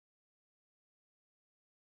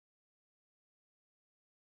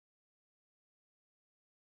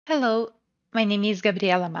Hello, my name is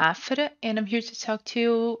Gabriela Mafra, and I'm here to talk to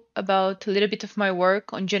you about a little bit of my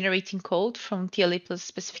work on generating code from TLA plus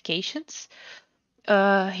specifications.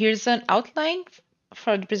 Here's an outline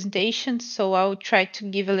for the presentation, so I'll try to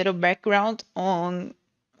give a little background on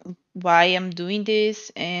why I'm doing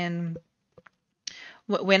this and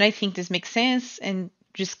when I think this makes sense, and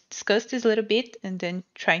just discuss this a little bit, and then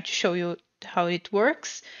trying to show you how it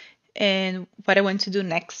works and what I want to do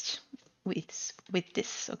next with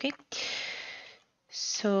this. Okay.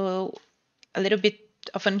 So a little bit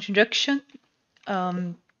of an introduction.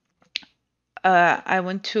 Um, I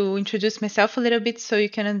want to introduce myself a little bit so you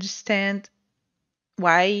can understand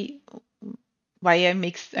why I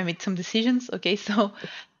made some decisions. Okay, so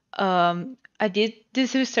I did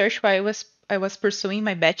this research while I was pursuing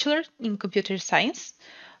my bachelor in computer science,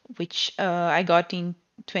 which I got in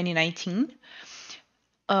 2019.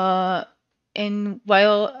 Uh, and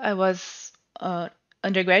while I was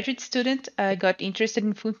undergraduate student, I got interested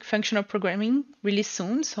in functional programming really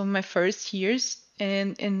soon, so my first years,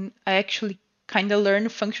 and I actually kind of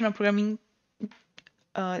learned functional programming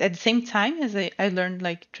at the same time as I learned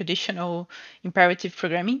like traditional imperative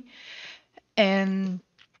programming. And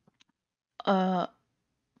uh,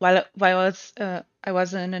 while I was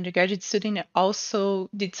an undergraduate student, I also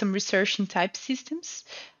did some research in type systems.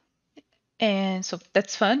 And so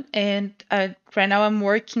that's fun. And right now I'm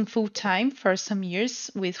working full time for some years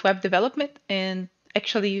with web development. And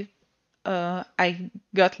actually, I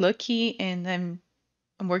got lucky, and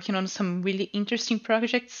I'm working on some really interesting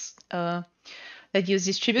projects that use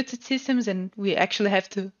distributed systems, and we actually have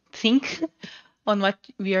to think on what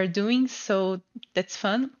we are doing. So that's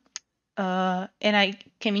fun. And I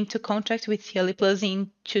came into contact with TLA Plus in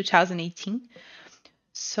 2018.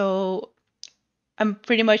 So I'm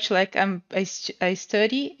pretty much like I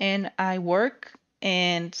study and I work,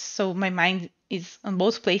 and so my mind is on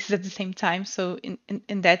both places at the same time. So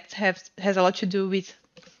in that has a lot to do with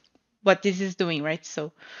what this is doing, right?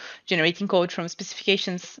 So generating code from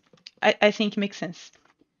specifications, I think makes sense.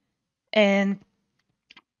 And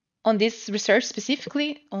on this research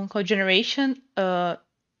specifically on code generation,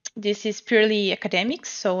 this is purely academic.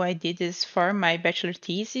 So I did this for my bachelor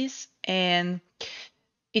thesis, and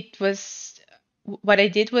it was what I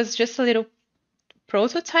did was just a little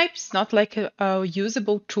prototypes, not like a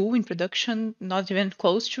usable tool in production, not even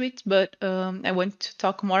close to it, but I want to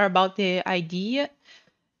talk more about the idea,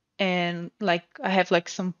 and like I have like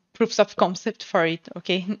some proofs of concept for it,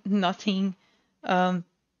 okay? Nothing um,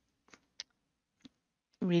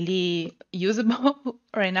 really usable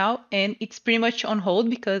right now, and it's pretty much on hold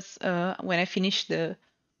because when I finished the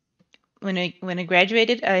when I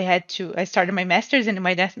graduated, I started my master's, and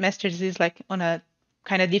my master's is like on a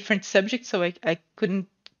kind of different subject, so I couldn't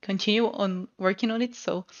continue on working on it.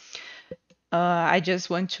 So I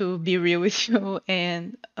just want to be real with you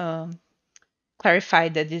and clarify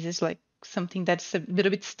that this is like something that's a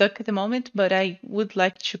little bit stuck at the moment, but I would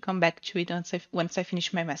like to come back to it once I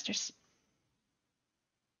finish my master's.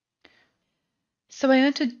 So I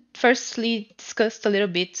want to firstly discuss a little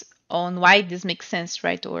bit on why this makes sense,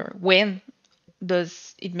 right? Or when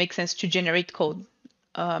does it make sense to generate code?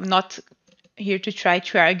 I'm not here to try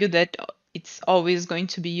to argue that it's always going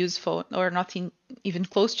to be useful or nothing even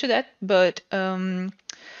close to that, but I,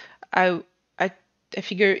 I I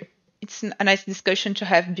figure it's a nice discussion to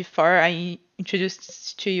have before I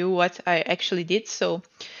introduce to you what I actually did. So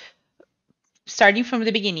starting from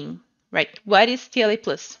the beginning, right? What is TLA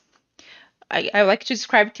plus? I like to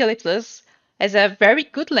describe TLA plus as a very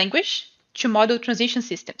good language to model transition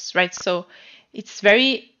systems, right? So it's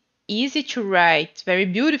very easy to write, very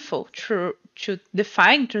beautiful to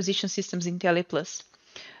define transition systems in TLA plus.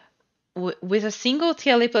 With a single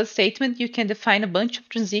TLA plus statement, you can define a bunch of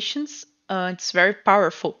transitions. It's very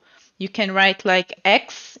powerful. You can write like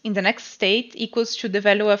x in the next state equals to the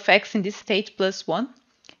value of x in this state plus 1.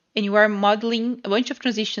 And you are modeling a bunch of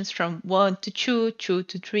transitions from 1 to 2, 2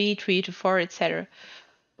 to 3, 3 to 4, etc.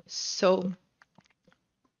 So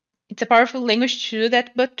it's a powerful language to do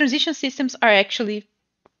that, but transition systems are actually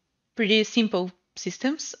pretty simple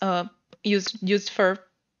systems used for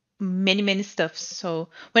many stuff. So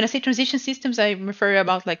when I say transition systems, I refer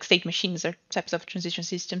about like state machines or types of transition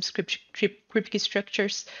systems, cryptic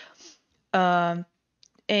structures, and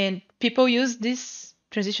people use these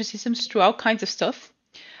transition systems to all kinds of stuff.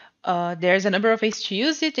 There's a number of ways to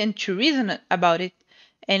use it and to reason about it,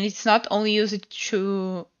 and it's not only used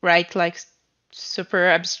to write like super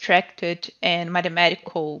abstracted and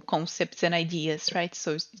mathematical concepts and ideas, right?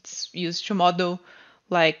 So it's used to model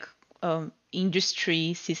like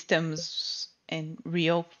industry systems and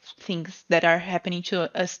real things that are happening to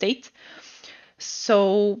a state.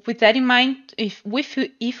 So with that in mind, if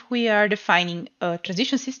we are defining a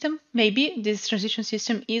transition system, maybe this transition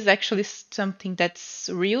system is actually something that's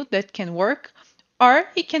real, that can work, or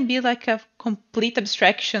it can be like a complete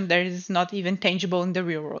abstraction that is not even tangible in the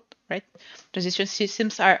real world, right? Transition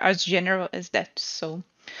systems are as general as that. So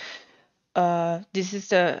this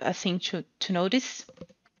is a thing to notice.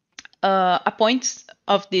 A point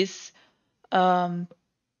of this, what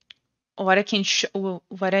I can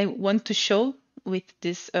what I want to show with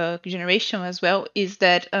this generation as well is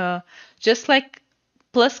that just like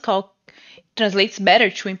plus call translates better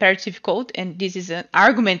to imperative code, and this is an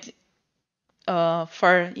argument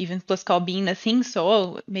for even plus call being a thing.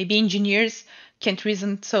 So maybe engineers can't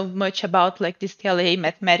reason so much about like this TLA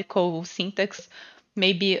mathematical syntax.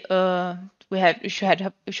 Maybe we should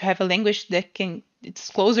have a language that can it's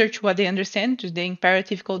closer to what they understand, to the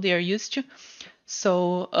imperative code they are used to.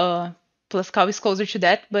 So plus cow is closer to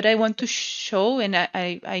that, but I want to show, and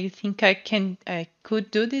I think I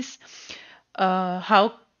could do this,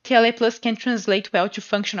 how TLA plus can translate well to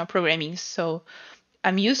functional programming. So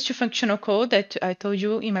I'm used to functional code that I told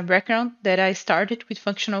you in my background that I started with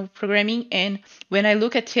functional programming, and when I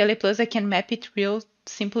look at TLA plus, I can map it real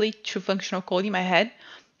simply to functional code in my head,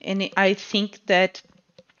 and I think that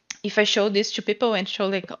if I show this to people and show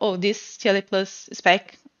like, oh, this TLA plus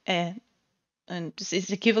spec and this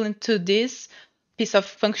is equivalent to this piece of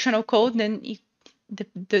functional code, then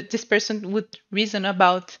this person would reason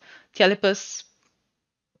about TLA plus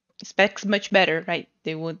specs much better, right?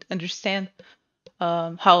 They would understand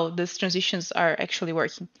how these transitions are actually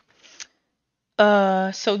working.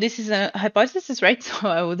 So this is a hypothesis, right? So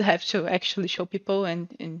I would have to actually show people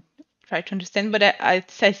and try to understand. But I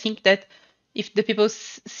think that if the people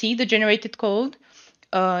see the generated code,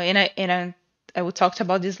 I will talk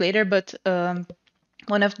about this later, but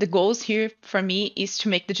one of the goals here for me is to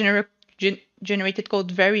make the generated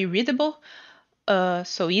code very readable,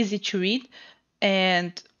 so easy to read.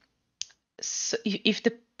 And so if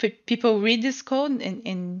the people read this code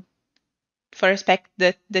and for a spec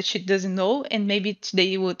that she doesn't know, and maybe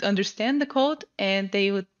they would understand the code, and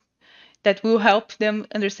that will help them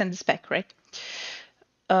understand the spec, right?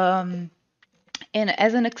 And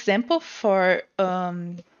as an example for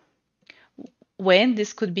when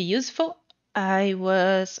this could be useful, I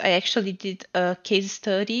actually did a case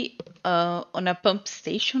study on a pump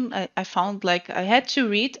station. I found like I had to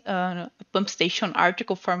read a pump station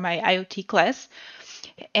article for my IoT class,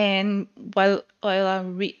 and while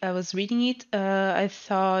I was reading it, I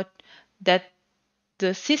thought that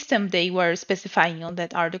the system they were specifying on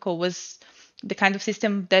that article was the kind of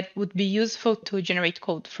system that would be useful to generate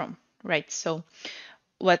code from, right? So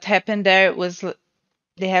what happened there was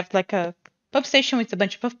they have like a pump station with a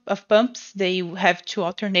bunch of pumps. They have to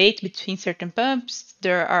alternate between certain pumps.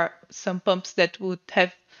 There are some pumps that would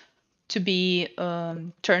have to be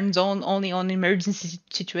turned on only on emergency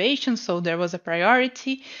situations, so there was a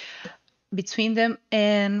priority between them,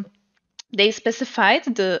 and they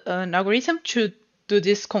specified an algorithm to do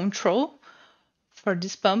this control for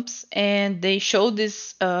these pumps, and they showed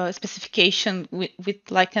this specification with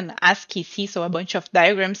like an ASCII C, so a bunch of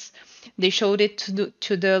diagrams. They showed it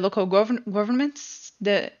to the local governments,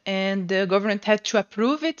 and the government had to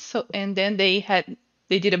approve it. So and then they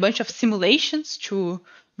did a bunch of simulations to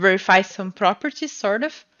verify some properties, sort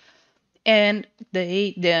of, and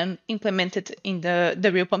they then implemented in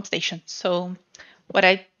the real pump station. So what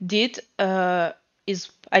I did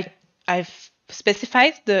is I've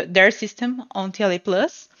specified their system on TLA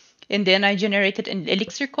plus, and then I generated an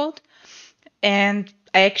Elixir code, and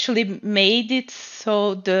I actually made it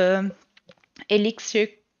so the Elixir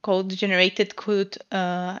code generated could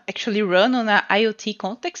actually run on an IoT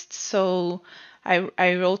context. So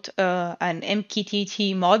I wrote an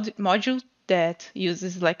MQTT module that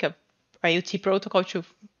uses like a IoT protocol to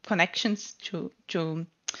connections to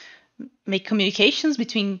make communications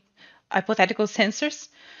between hypothetical sensors.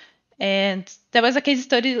 And there was a case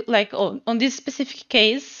study like, oh, on this specific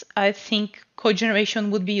case, I think code generation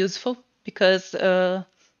would be useful because the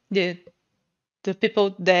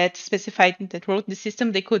people that wrote the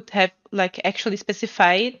system, they could have like actually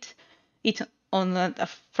specified it on a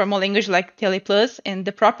formal language like TLA plus, and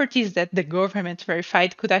the properties that the government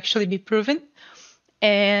verified could actually be proven,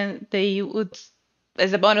 and they would,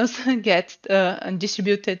 as a bonus, get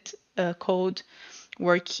undistributed code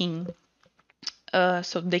working,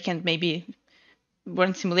 so they can maybe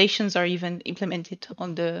run simulations or even implement it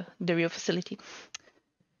on the real facility.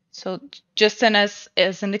 So just as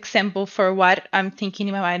an example for what I'm thinking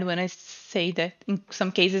in my mind when I say that in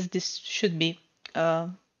some cases this should be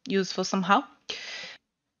useful somehow.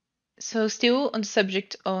 So still on the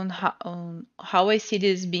subject on how I see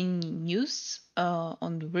this being used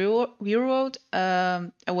on the real world, I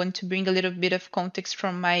want to bring a little bit of context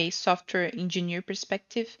from my software engineer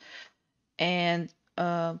perspective. And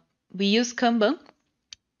we use Kanban,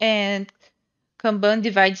 and Kanban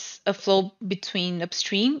divides a flow between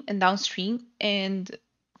upstream and downstream. And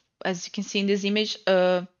as you can see in this image,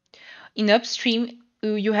 in upstream,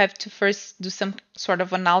 you have to first do some sort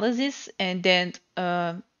of analysis, and then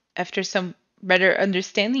after some better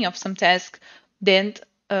understanding of some task, then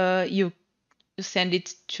you send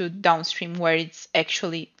it to downstream where it's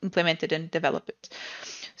actually implemented and developed.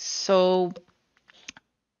 So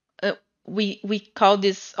we call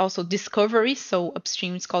this also discovery. So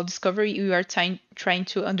upstream is called discovery. You are trying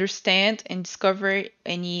to understand and discover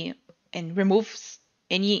any and remove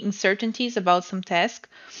any uncertainties about some task.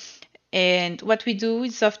 And what we do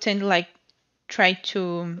is often like try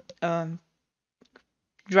to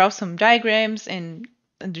draw some diagrams and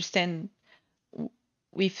understand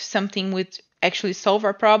if something would actually solve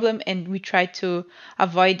our problem, and we try to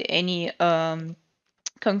avoid any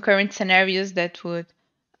concurrent scenarios that would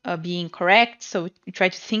be incorrect. So we try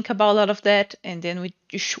to think about a lot of that, and then we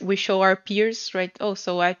show our peers, right? Oh,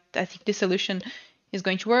 so I think this solution is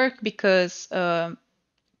going to work because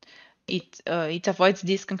it avoids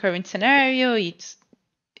this concurrent scenario. It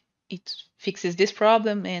fixes this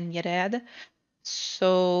problem and yada yada.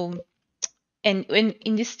 So, and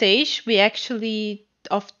in this stage, we actually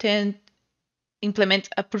often implement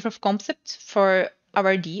a proof of concept for our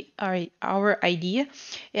idea,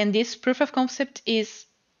 and this proof of concept is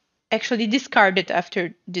actually discarded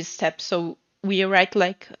after this step. So we write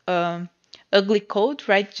like ugly code,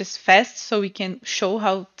 right? Just fast, so we can show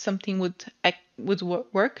how something would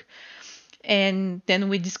work, and then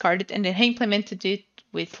we discard it, and then implemented it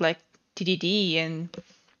with like TDD and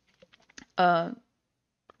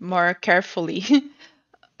more carefully,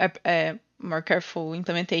 more careful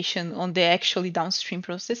implementation on the actually downstream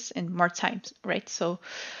process and more times, right? So,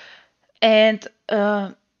 and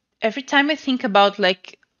every time I think about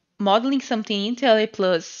like modeling something in TLA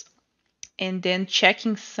plus and then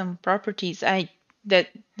checking some properties, that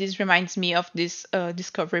this reminds me of this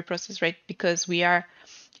discovery process, right? Because we are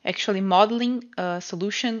actually modeling a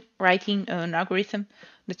solution, writing an algorithm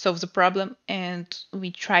that solves a problem, and we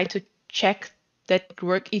try to check that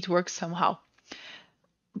it works somehow.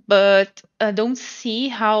 But I don't see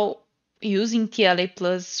how using TLA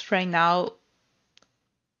plus right now,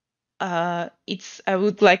 it's I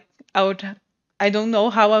would I don't know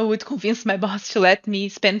how I would convince my boss to let me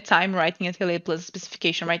spend time writing a TLA plus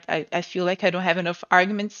specification, right? I feel like I don't have enough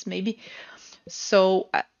arguments maybe. So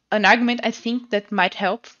an argument I think that might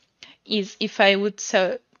help is if I would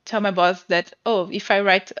tell my boss that, oh, if I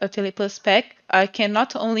write a TLA plus spec, I can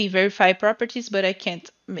not only verify properties, but I can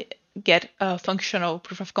get a functional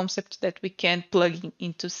proof of concept that we can plug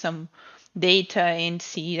into some data and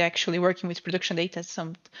see it actually working with production data,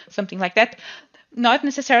 something like that. Not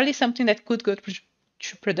necessarily something that could go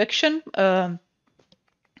to production,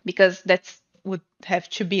 because that would have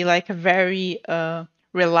to be like a very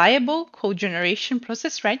reliable code generation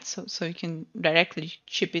process, right? So you can directly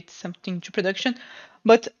ship it something to production.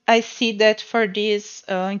 But I see that for this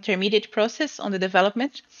intermediate process on the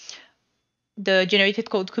development, the generated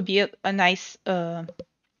code could be a nice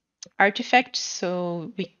artifact.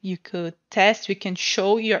 So you could test, we can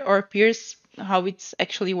show our peers how it's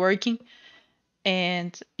actually working,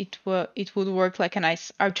 and it would work like a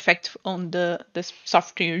nice artifact on the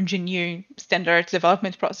software engineering standard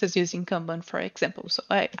development process using Kanban, for example. So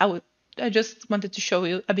I just wanted to show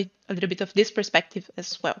you a little bit of this perspective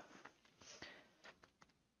as well.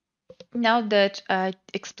 Now that I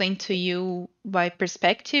explained to you my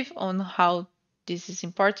perspective on how this is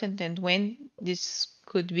important and when this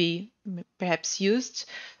could be perhaps used,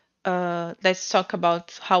 let's talk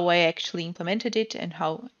about how I actually implemented it and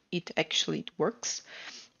how it actually works.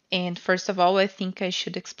 And first of all, I think I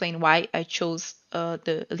should explain why I chose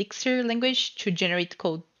the Elixir language to generate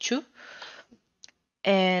code to.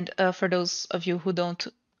 And for those of you who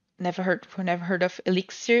never heard of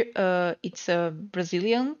Elixir, it's a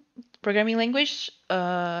Brazilian programming language,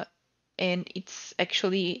 and it's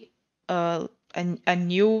actually a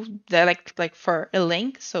new dialect, like for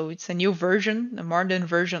Erlang. So it's a new version, a modern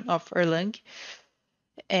version of Erlang,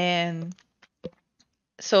 and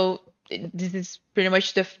so this is pretty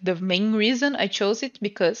much the main reason I chose it,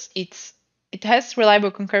 because it has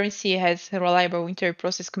reliable concurrency, it has reliable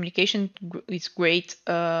inter-process communication with great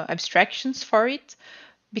abstractions for it,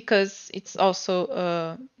 because it's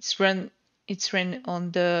also it's run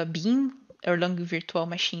on the Beam Erlang virtual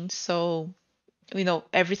machine. So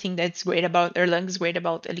everything that's great about Erlang is great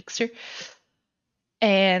about Elixir.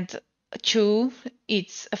 And two,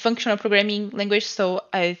 it's a functional programming language. So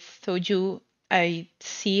I told you I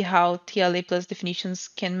see how TLA plus definitions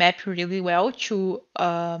can map really well to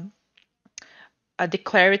a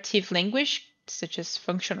declarative language, such as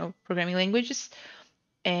functional programming languages.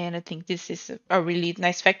 And I think this is a really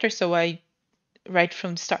nice factor. So right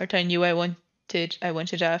from the start, I knew I wanted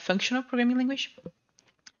a functional programming language.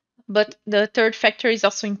 But the third factor is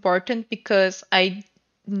also important because I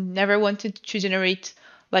never wanted to generate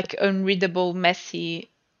like unreadable, messy,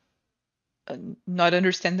 not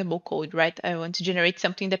understandable code, right? I want to generate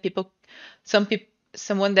something that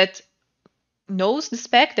someone that knows the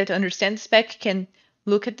spec, that understands the spec, can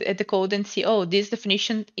look at the code and see, oh, this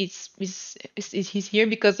definition is here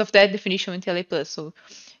because of that definition in TLA plus. So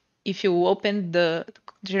if you open the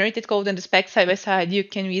generated code and the spec side by side, you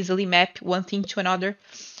can easily map one thing to another,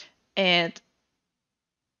 and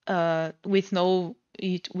with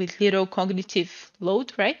little cognitive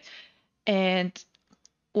load, right? And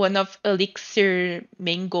one of Elixir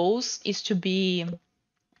main goals is to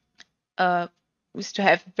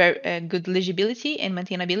have very good legibility and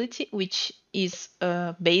maintainability, which is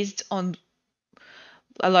based on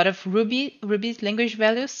a lot of Ruby's language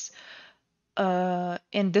values,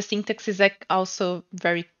 and the syntax is like also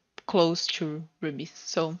very close to Ruby.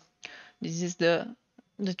 So this is the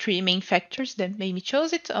three main factors that made me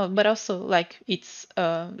choose it, but also like it's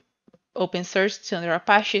open source under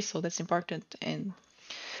Apache, so that's important, and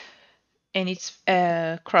it's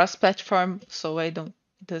cross-platform, so it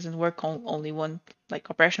doesn't work on only one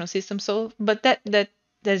like operational system. So, but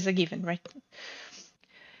that's a given, right?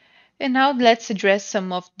 And now let's address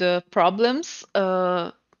some of the problems,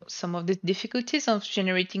 some of the difficulties of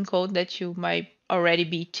generating code that you might already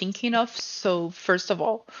be thinking of. So first of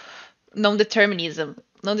all, non-determinism.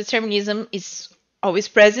 Non-determinism is always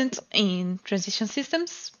present in transition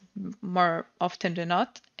systems, more often than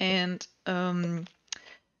not, and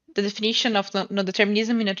the definition of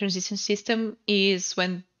non-determinism in a transition system is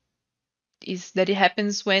that it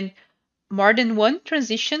happens when more than one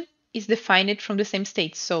transition is defined from the same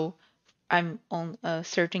state. So I'm on a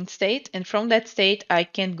certain state, and from that state, I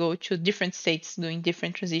can go to different states doing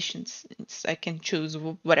different transitions. I can choose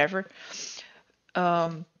whatever.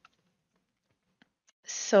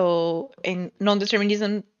 So in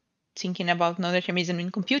non-determinism, thinking about non-determinism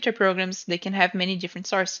in computer programs, they can have many different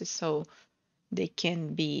sources. So they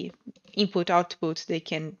can be input, output, they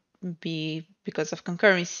can be because of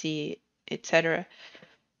concurrency, etc.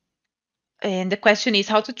 And the question is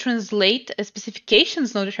how to translate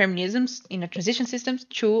specifications non-determinisms in a transition system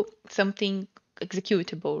to something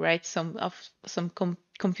executable, right? Some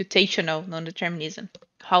computational non-determinism.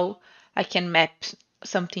 How I can map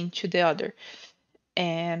something to the other.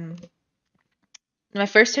 And my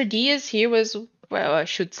first ideas here was, well, I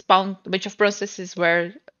should spawn a bunch of processes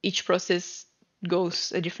where each process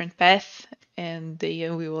goes a different path and they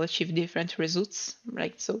will achieve different results,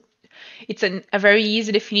 right? So it's a very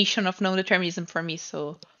easy definition of non-determinism for me.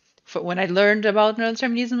 So when I learned about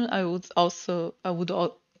non-determinism, I would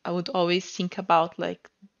always think about like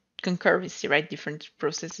concurrency, right? Different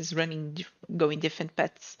processes going different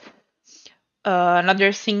paths.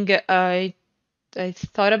 Another thing I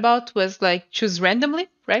thought about was like choose randomly,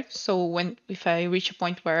 right? So if I reach a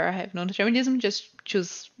point where I have non-determinism, just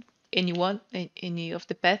choose any of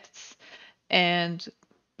the paths and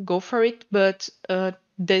go for it. But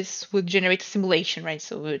this would generate a simulation, right?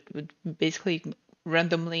 So it would basically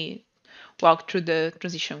randomly walk through the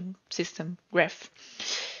transition system graph.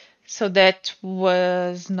 So there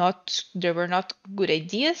were not good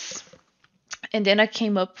ideas. And then I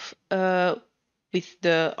came up with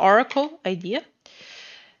the Oracle idea.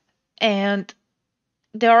 And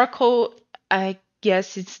the Oracle, I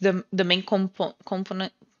guess it's the main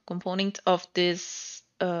component of this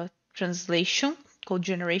translation code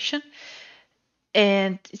generation,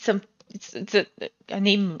 and it's a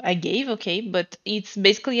name I gave, okay, but it's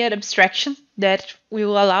basically an abstraction that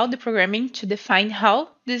will allow the programming to define how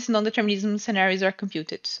these non-determinism scenarios are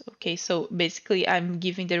computed. Okay, so basically I'm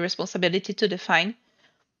giving the responsibility to define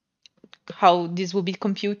how this will be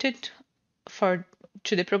computed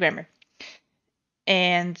to the programmer.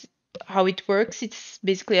 And how it works, it's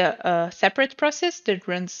basically a separate process that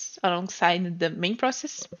runs alongside the main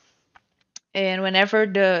process. And whenever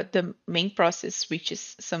the main process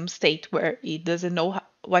reaches some state where it doesn't know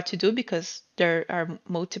what to do because there are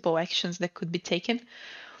multiple actions that could be taken,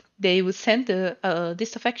 they will send the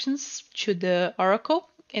list of actions to the Oracle,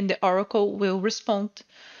 and the Oracle will respond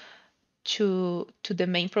to the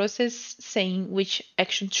main process saying which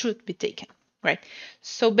action should be taken, right?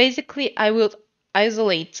 So basically, I will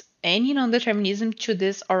isolate any non-determinism to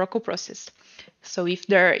this oracle process. So if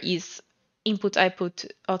there is input,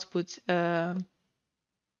 output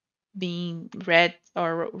being read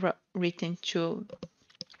or written to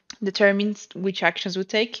determine which actions we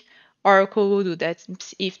take, Oracle will do that.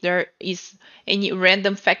 If there is any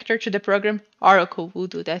random factor to the program, Oracle will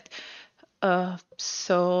do that.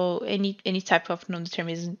 So any type of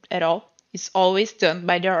non-determinism at all is always done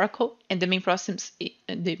by the Oracle, and the main process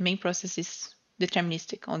is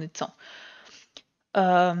deterministic on its own.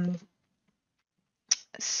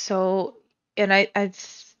 So, and I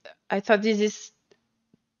thought this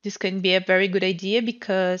can be a very good idea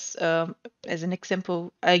because, as an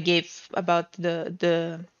example, I gave about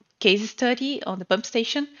the case study on the pump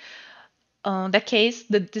station. On that case,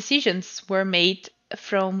 the decisions were made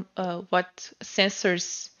from what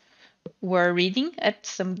sensors were reading at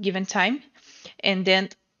some given time, and then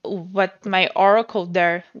what my oracle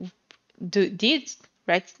there did,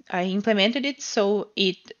 right? I implemented it so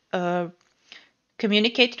it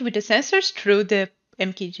communicated with the sensors through the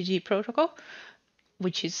MQTT protocol,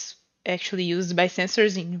 which is actually used by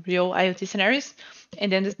sensors in real IoT scenarios.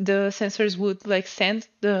 And then the sensors would like send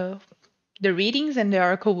the readings, and the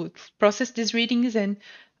Oracle would process these readings and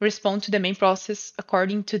respond to the main process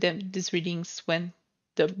according to these readings when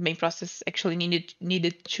the main process actually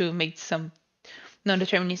needed to make some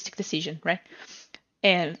non-deterministic decision, right?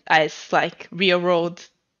 And as like real world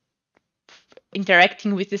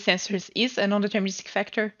interacting with the sensors is a non-deterministic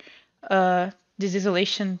factor, this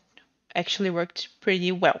isolation actually worked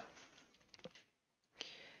pretty well.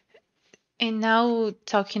 And now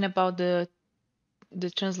talking about the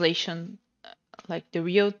translation, like the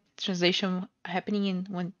real translation happening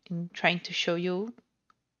in trying to show you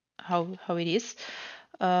how it is.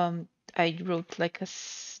 I wrote like the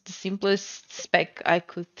simplest spec I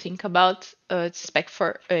could think about. Spec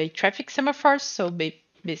for a traffic semaphore. So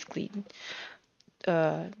basically,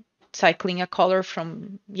 cycling a color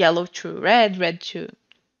from yellow to red, red to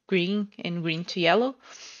green, and green to yellow.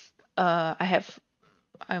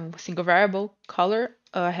 I'm a single variable color.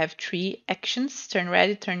 I have 3 actions: turn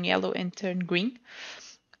red, turn yellow, and turn green.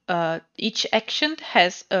 Each action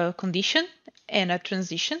has a condition and a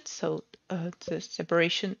transition, so the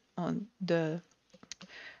separation on the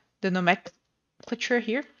nomenclature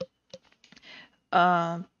here.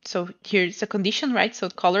 So here's a condition, right? So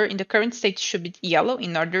color in the current state should be yellow.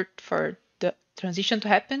 In order for the transition to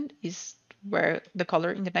happen is where the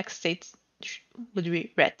color in the next state would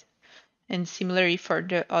be red. And similarly for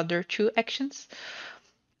the other 2 actions.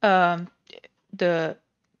 The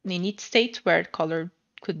init state where color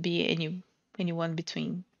could be anyone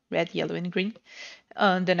between red, yellow, and green.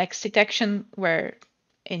 The next state action where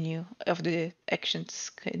any of the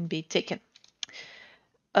actions can be taken.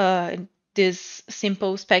 This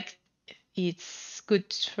simple spec, it's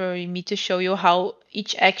good for me to show you how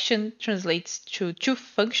each action translates to 2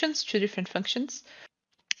 functions, 2 different functions.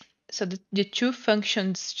 So the 2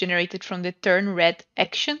 functions generated from the turn red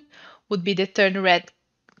action would be the turn red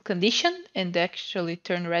condition and the actually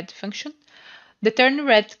turn red function. The turn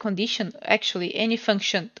red condition, actually any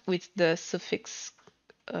function with the suffix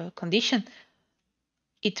condition,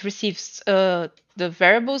 it receives the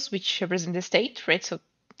variables which represent the state, right? So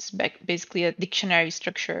it's basically a dictionary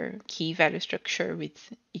structure, key value structure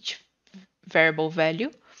with each variable value.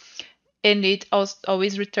 And it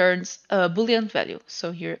always returns a Boolean value.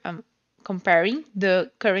 So here I'm comparing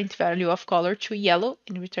the current value of color to yellow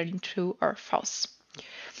and returning true or false.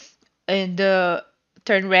 And the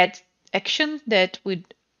turn red action that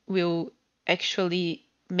will actually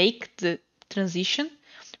make the transition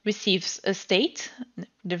receives a state,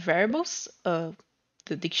 the variables, the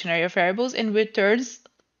dictionary of variables, and returns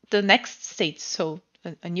the next state, so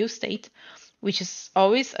a new state, which is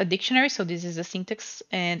always a dictionary. So this is a syntax,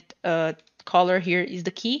 and color here is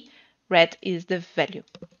the key, red is the value.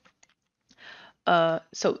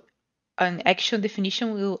 So an action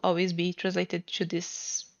definition will always be translated to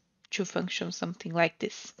this 2 function, something like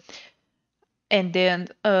this. And then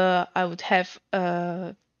I would have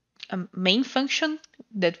a main function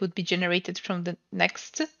that would be generated from the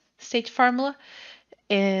next state formula,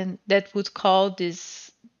 and that would call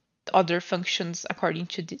these other functions according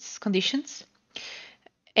to these conditions.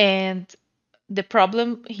 And the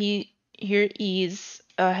problem here is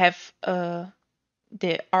have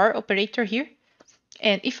the R operator here.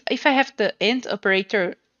 And if I have the AND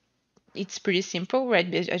operator, it's pretty simple, right?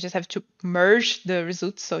 I just have to merge the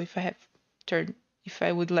results. So if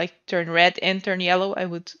I would like turn red and turn yellow, I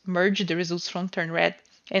would merge the results from turn red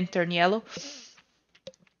and turn yellow.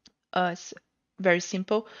 It's very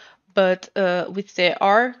simple. But with the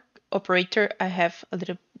R operator, I have a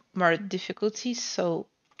little more difficulty. So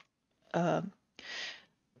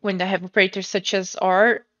when I have operators such as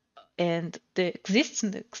or and the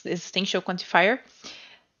existential quantifier,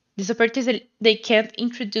 these operators they can't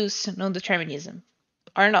introduce non-determinism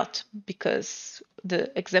or not, because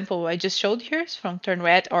the example I just showed here is from turn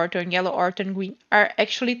red or turn yellow or turn green are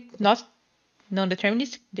actually not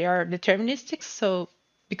non-deterministic, they are deterministic. So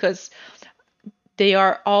because they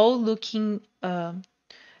are all looking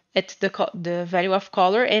at the value of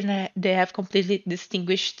color, and they have completely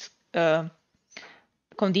distinguished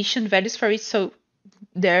condition values for it. So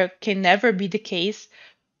there can never be the case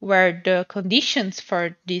where the conditions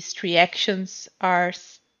for these three actions are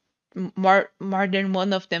more than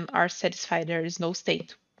one of them are satisfied. There is no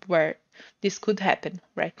state where this could happen,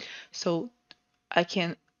 right? So I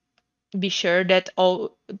can be sure that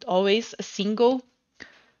always a single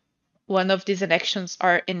one of these actions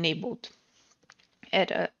are enabled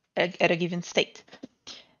at a given state.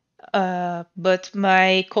 But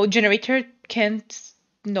my code generator can't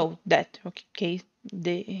know that. Okay,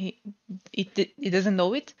 it doesn't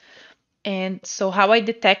know it. And so how I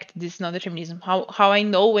detect this non-determinism, how I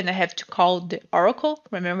know when I have to call the oracle.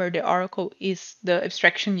 Remember, the oracle is the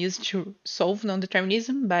abstraction used to solve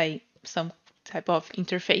non-determinism by some type of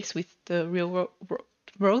interface with the real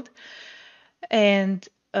world. And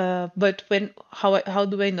but how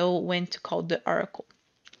do I know when to call the oracle?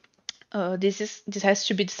 This has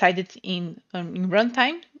to be decided in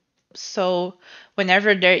runtime. So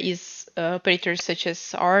whenever there is operators such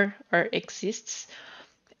as are or exists,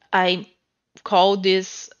 I call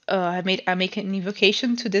this. I make an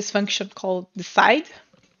invocation to this function called decide,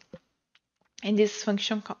 and this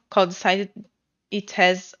function called decide, it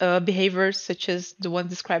has behaviors such as the one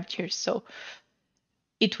described here. So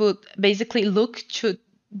it would basically look to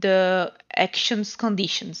the action's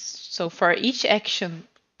conditions. So for each action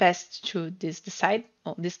passed to this decide,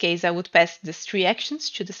 in this case, I would pass these three actions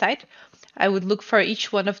to decide. I would look for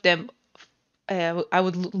each one of them. I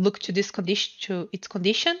would look to this condition, to its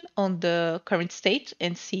condition on the current state,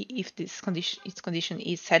 and see if its condition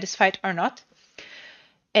is satisfied or not.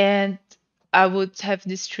 And I would have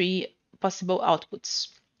these three possible outputs.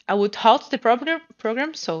 I would halt the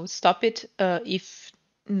program, so stop it if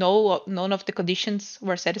none of the conditions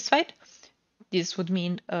were satisfied. This would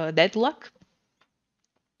mean deadlock.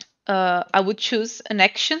 I would choose an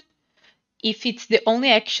action if it's the only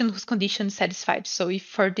action whose condition is satisfied. So if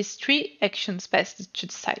for these three actions passed to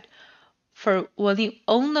decide, for only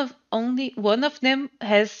one of them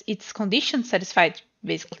has its condition satisfied,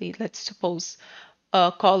 basically, let's suppose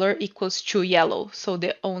color equals to yellow. So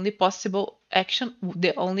the only possible action,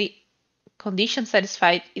 the only condition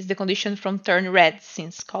satisfied is the condition from turn red,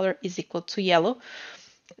 since color is equal to yellow.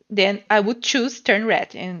 Then I would choose turn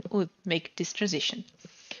red and would make this transition.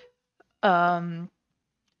 And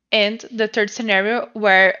the third scenario,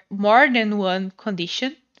 where more than one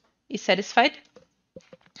condition is satisfied,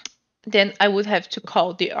 then I would have to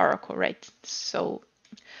call the oracle, right? So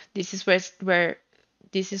this is where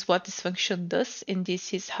this is what this function does, and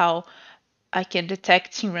this is how I can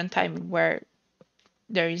detect in runtime where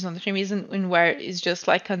there is non-determinism and where it's just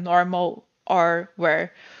like a normal, or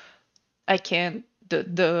where I can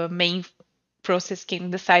the main process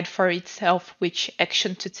can decide for itself which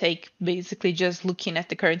action to take, basically just looking at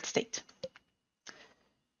the current state.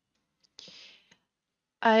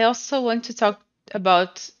 I also want to talk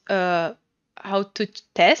about how to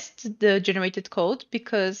test the generated code,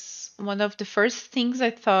 because one of the first things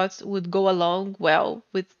I thought would go along well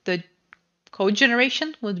with the code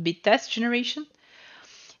generation would be test generation.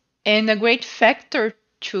 And a great factor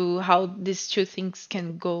to how these two things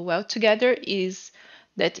can go well together is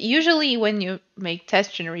that usually when you make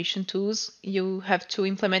test generation tools, you have to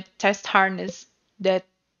implement test harness that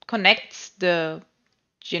connects the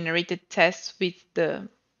generated test with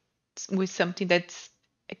something that's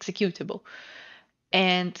executable.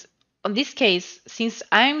 And on this case, since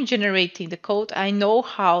I'm generating the code, I know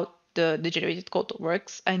how the generated code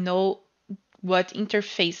works. I know what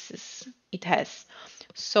interfaces it has.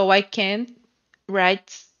 So I can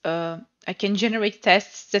I can generate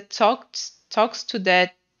tests that talks to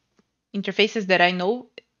that interfaces that I know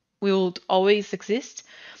will always exist.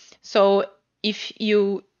 So if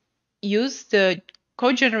you use the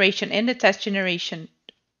code generation and the test generation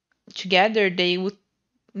together, they would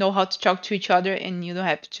know how to talk to each other, and you don't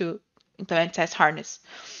have to implement test harness.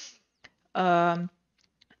 And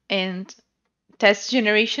test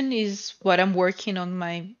generation is what I'm working on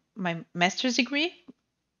my master's degree.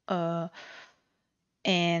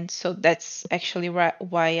 And so that's actually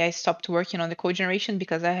why I stopped working on the code generation,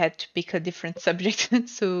 because I had to pick a different subject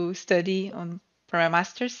to study on my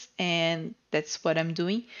master's, and that's what I'm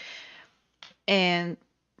doing. And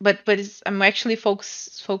I'm actually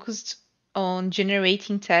focused on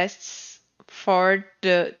generating tests for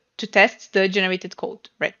the to test the generated code,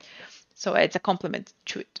 right? So it's a complement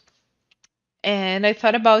to it. And I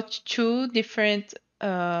thought about two different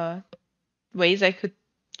ways I could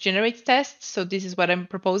generate tests. So this is what I'm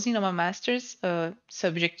proposing on my master's,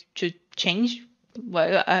 subject to change.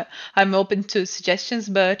 Well, I'm open to suggestions,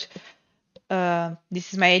 but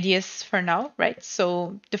this is my ideas for now, right?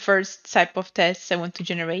 So the first type of tests I want to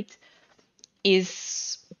generate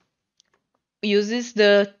is uses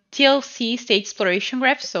the TLC state exploration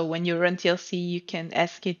graph. So when you run TLC, you can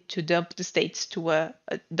ask it to dump the states to a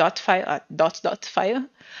dot file, a dot file,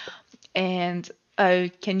 and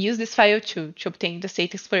I can use this file to obtain the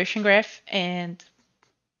state exploration graph. And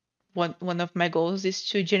one of my goals is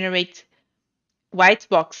to generate white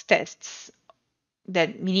box tests.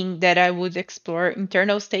 That meaning that I would explore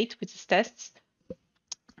internal state with these tests,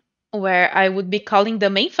 where I would be calling the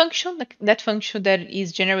main function, like that function that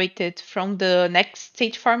is generated from the next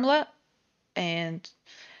state formula, and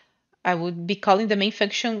I would be calling the main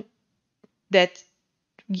function that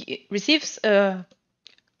receives a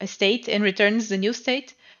state and returns the new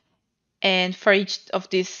state. And for each of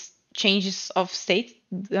these changes of state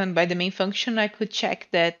done by the main function, I could check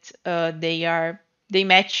that they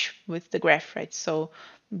match with the graph, right? So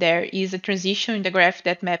there is a transition in the graph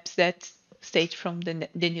that maps that state from the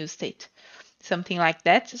new state, something like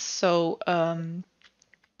that. So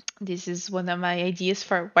this is one of my ideas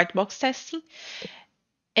for white box testing.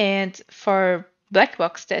 And for black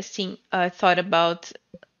box testing, I thought about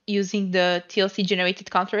using the TLC generated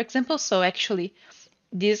counterexamples. So actually,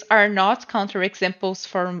 these are not counterexamples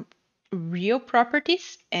from real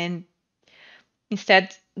properties, and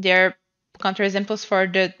instead they're counterexamples for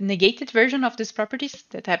the negated version of these properties.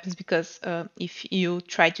 That happens because if you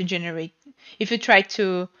try to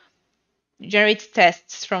generate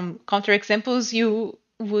tests from counterexamples, you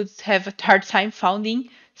would have a hard time finding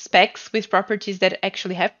specs with properties that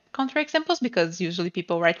actually have counterexamples, because usually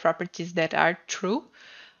people write properties that are true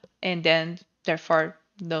and then therefore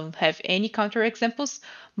don't have any counterexamples.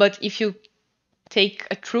 But if you take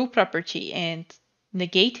a true property and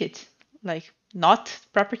negate it, like not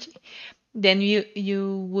property, then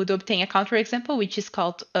you would obtain a counterexample, which is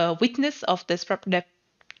called a witness of that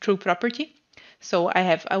true property. So I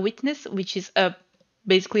have a witness, which is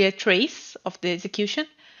basically a trace of the execution,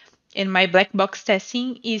 and my black box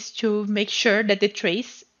testing is to make sure that the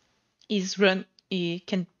trace is run it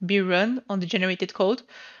can be run on the generated code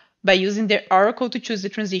by using the oracle to choose the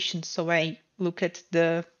transition. So I look at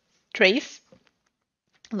the trace,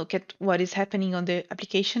 look at what is happening on the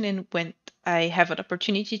application, and when I have an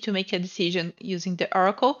opportunity to make a decision using the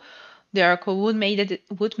oracle would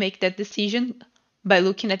make that decision by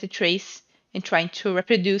looking at the trace and trying to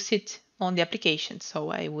reproduce it on the application. So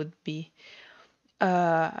I would be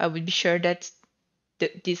sure that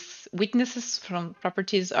these witnesses from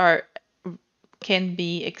properties can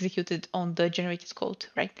be executed on the generated code,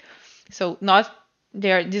 right? So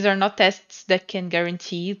these are not tests that can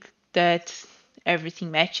guarantee that everything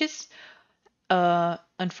matches,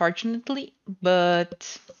 unfortunately,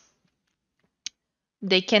 but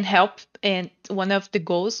they can help. And one of the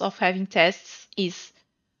goals of having tests is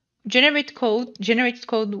generated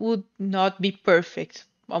code would not be perfect,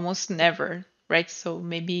 almost never, right? So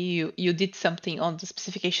maybe you did something on the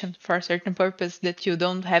specification for a certain purpose that you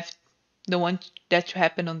don't want that to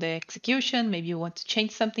happen on the execution. Maybe you want to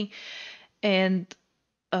change something, and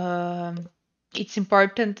it's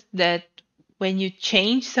important that when you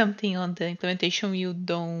change something on the implementation, you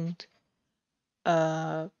don't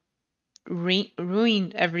uh,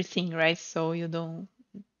 ruin everything, right? So you don't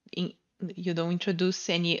introduce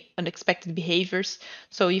any unexpected behaviors.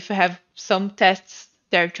 So if you have some tests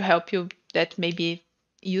there to help you, that may be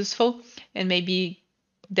useful, and maybe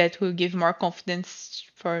that will give more confidence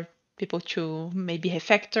for people to maybe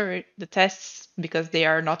refactor the tests because they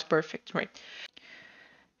are not perfect, right?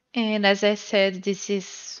 And as I said, this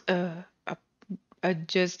is I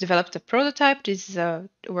just developed a prototype. This is a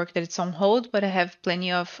work that it's on hold, but I have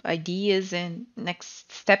plenty of ideas and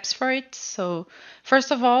next steps for it. So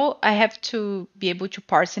first of all, I have to be able to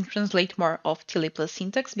parse and translate more of TLA plus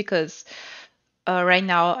syntax, because right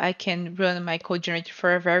now I can run my code generator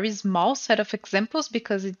for a very small set of examples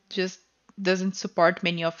because it just doesn't support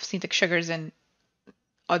many of syntax sugars and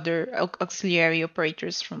other auxiliary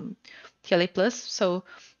operators from TLA plus. So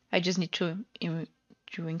I just need to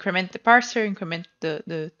increment the parser, increment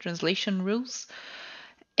the translation rules,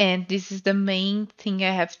 and this is the main thing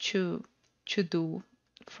I have to do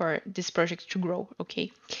for this project to grow.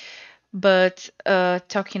 Okay. But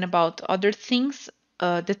talking about other things,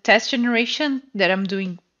 the test generation that I'm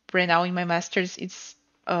doing right now in my master's is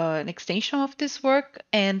an extension of this work,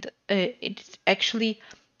 and it actually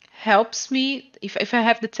helps me if I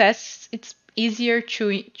have the tests, it's easier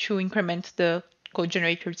to increment the code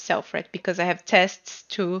generator itself, right? Because I have tests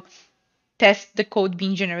to test the code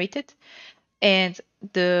being generated, and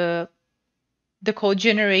the the code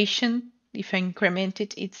generation, if I increment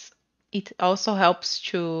it, it also helps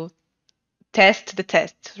to test the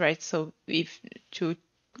tests, right? So if to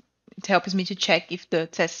it helps me to check if the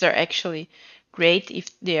tests are actually great, if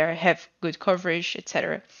they have good coverage,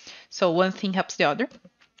 etc. So one thing helps the other.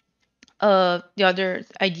 The other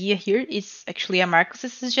idea here is actually a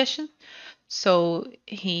Marcus's suggestion. So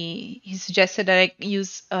he suggested that I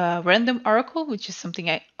use a random oracle, which is something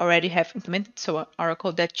I already have implemented. So an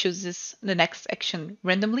oracle that chooses the next action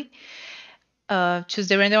randomly. Choose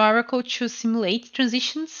the random oracle to simulate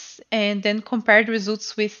transitions, and then compare the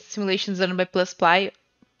results with simulations done by plus pi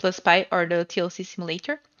or the TLC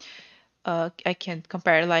simulator. I can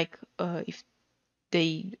compare like if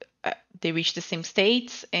they they reach the same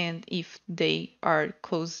states and if they are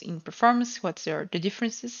close in performance, what are the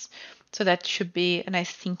differences. So that should be a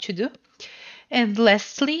nice thing to do. And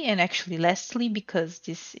lastly, and actually lastly, because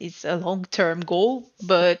this is a long-term goal,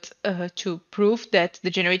 but to prove that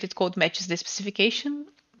the generated code matches the specification,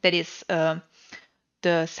 that is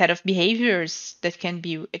the set of behaviors that can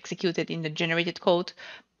be executed in the generated code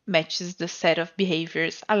matches the set of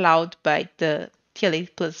behaviors allowed by the TLA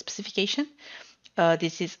plus specification.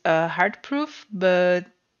 This is a hard proof, but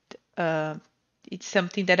uh, it's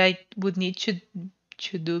something that I would need to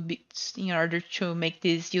do in order to make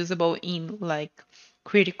this usable in like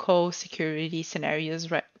critical security scenarios,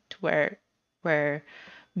 right? Where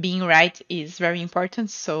being right is very important.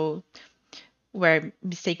 So where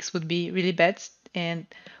mistakes would be really bad and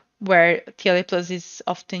where TLA plus is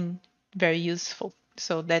often very useful.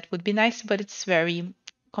 So that would be nice, but it's very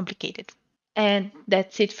complicated. And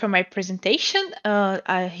that's it for my presentation.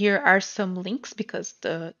 Here are some links because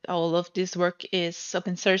all of this work is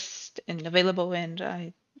open source and available,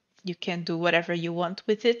 and you can do whatever you want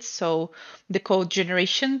with it. So the code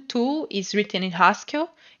generation tool is written in Haskell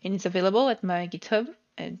and it's available at my GitHub.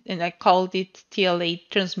 And I called it TLA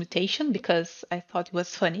transmutation because I thought it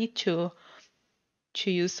was funny to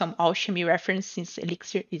use some alchemy reference since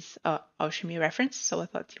Elixir is alchemy reference. So I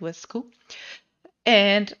thought it was cool.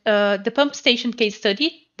 And the pump station case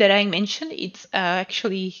study that I mentioned, it's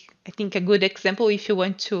actually, I think, a good example if you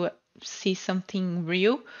want to see something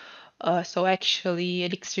real. So actually,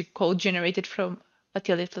 Elixir code generated from a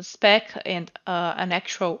TLA spec and an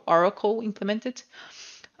actual Oracle implemented.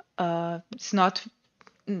 It's not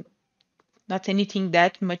anything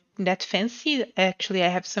that fancy. Actually, I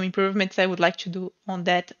have some improvements I would like to do on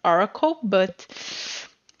that Oracle, but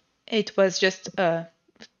it was just a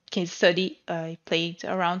case study I played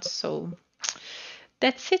around. So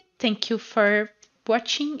that's it. Thank you for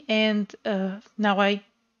watching. And now I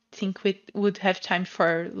think we would have time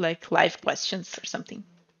for like live questions or something.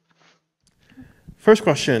 First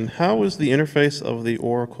question, how is the interface of the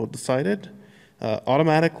oracle decided?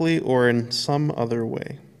 Automatically or in some other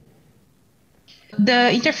way?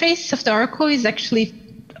 The interface of the Oracle is actually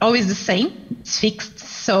always the same. It's fixed,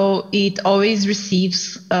 so it always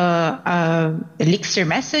receives a Elixir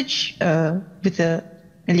message with the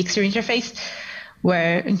Elixir interface,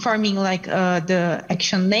 where informing like the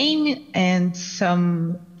action name and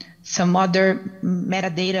some other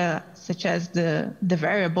metadata such as the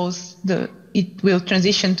variables it will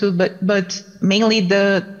transition to, but mainly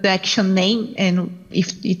the action name, and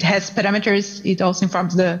if it has parameters, it also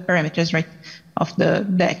informs the parameters, right, of the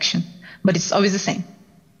action. But it's always the same.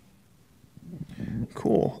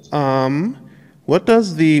 Cool. What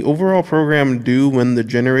does the overall program do when the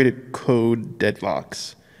generated code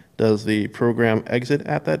deadlocks? Does the program exit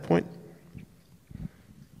at that point?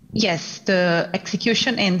 Yes, the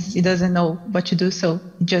execution ends. It doesn't know what to do, so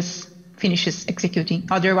it just finishes executing.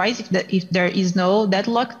 Otherwise, if there is no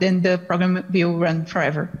deadlock, then the program will run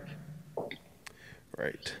forever.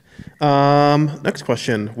 Right. Next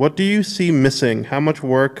question. What do you see missing? How much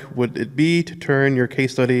work would it be to turn your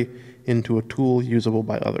case study into a tool usable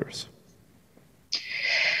by others?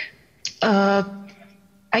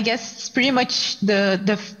 I guess it's pretty much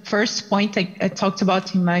the first point I talked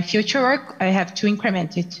about in my future work. I have to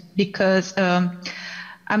increment it because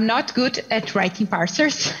I'm not good at writing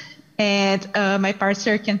parsers, and my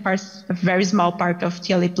parser can parse a very small part of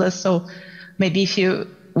TLA plus. So maybe if you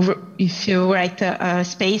write a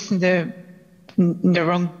space in the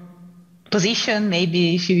wrong position,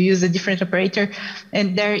 maybe if you use a different operator.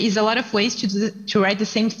 And there is a lot of ways to write the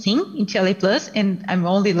same thing in TLA plus, and I'm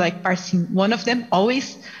only like parsing one of them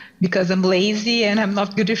always because I'm lazy and I'm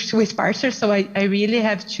not good with parser. So I really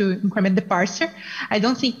have to increment the parser. I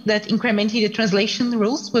don't think that incrementing the translation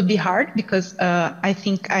rules would be hard because I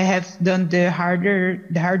think I have done the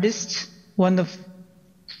hardest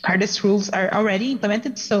rules are already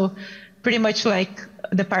implemented. So pretty much like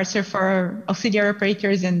the parser for auxiliary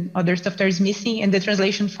operators and other stuff that is missing, and the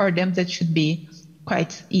translation for them, that should be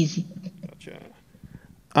quite easy. Gotcha.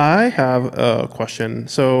 I have a question.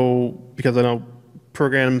 So, because I know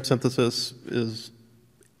program synthesis is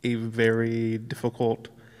a very difficult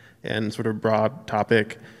and sort of broad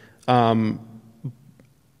topic, writing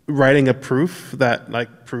a proof that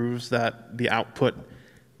like proves that the output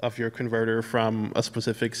of your converter from a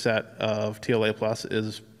specific set of TLA plus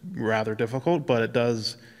is rather difficult, but it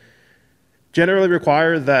does generally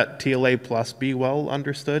require that TLA plus be well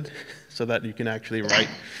understood so that you can actually write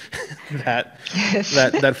that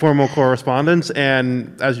formal correspondence.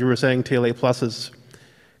 And as you were saying, TLA plus is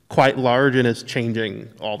quite large and is changing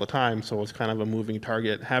all the time, so it's kind of a moving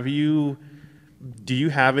target. Do you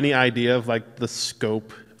have any idea of like the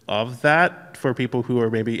scope of that for people who are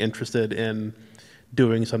maybe interested in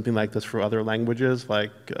doing something like this for other languages?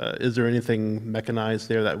 Like, is there anything mechanized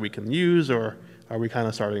there that we can use, or are we kind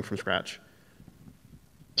of starting from scratch?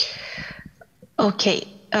 Okay.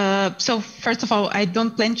 So first of all, I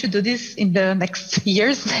don't plan to do this in the next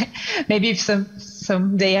years. Maybe if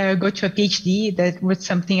someday I go to a PhD, that was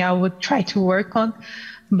something I would try to work on.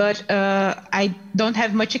 But I don't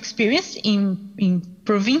have much experience in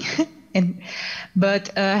proving.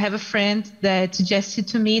 But I have a friend that suggested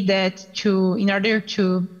to me that in order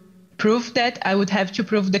to prove that, I would have to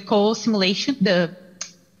prove the co-simulation, the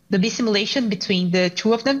B-simulation between the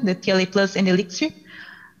two of them, the TLA plus and Elixir.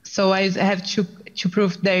 So I have to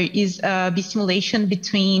prove there is a B-simulation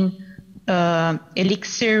between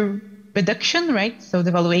Elixir reduction, right? So the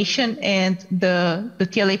evaluation, and the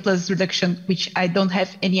TLA plus reduction, which I don't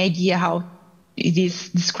have any idea how it is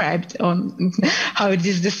described on how it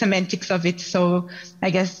is the semantics of it. So I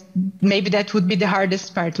guess maybe that would be the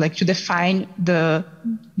hardest part, like to define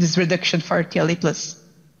this reduction for TLA plus.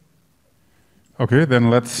 Okay, then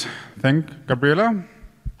let's thank Gabriela.